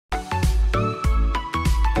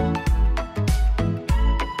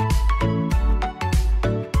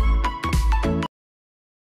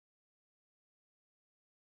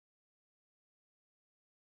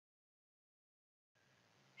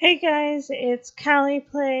Hey guys, it's Callie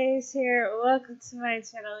Plays here. Welcome to my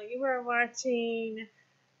channel. You are watching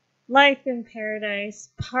Life in Paradise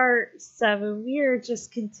Part 7. We are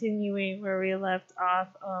just continuing where we left off.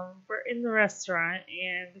 We're in the restaurant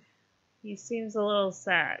and he seems a little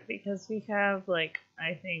sad because we have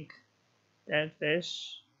I think dead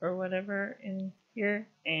fish or whatever in here,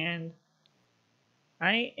 and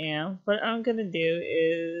what I'm gonna do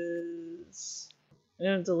is I'm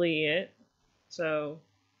gonna delete it so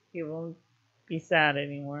he won't be sad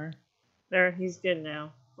anymore. There, he's good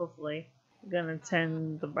now, hopefully. We're gonna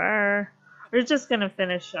tend the bar. We're just gonna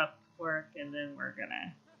finish up work and then we're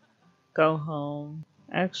gonna go home.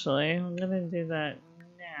 Actually, I'm gonna do that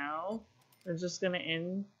now. We're just gonna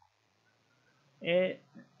end it,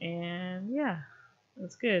 and yeah,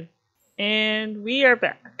 that's good. And we are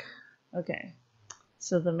back. Okay,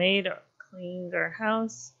 so the maid cleaned our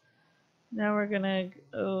house. Now we're gonna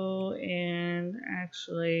go and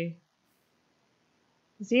actually...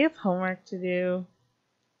 Does he have homework to do?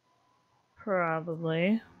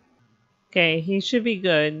 Probably. Okay, he should be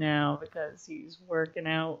good now because he's working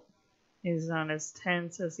out. He's not as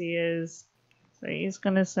tense as he is. So he's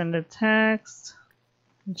gonna send a text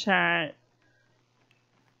and chat.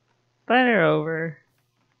 But they're over.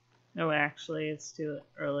 No, actually, it's too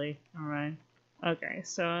early. Never mind. Okay,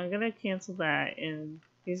 so I'm gonna cancel that and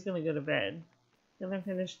he's gonna go to bed. Gonna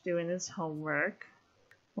finish doing his homework.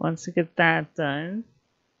 Once I get that done.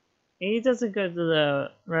 He doesn't go to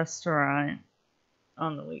the restaurant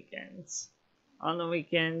on the weekends. On the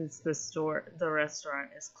weekends, the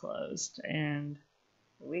restaurant is closed, and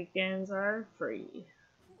the weekends are free.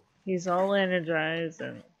 He's all energized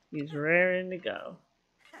and he's raring to go.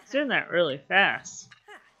 He's doing that really fast.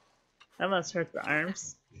 That must hurt the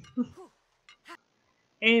arms.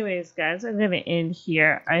 Anyways, guys, I'm going to end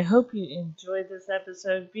here. I hope you enjoyed this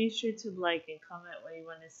episode. Be sure to like and comment what you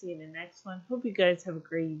want to see in the next one. Hope you guys have a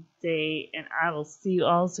great day, and I will see you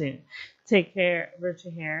all soon. Take care,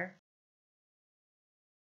 Virtue Hair.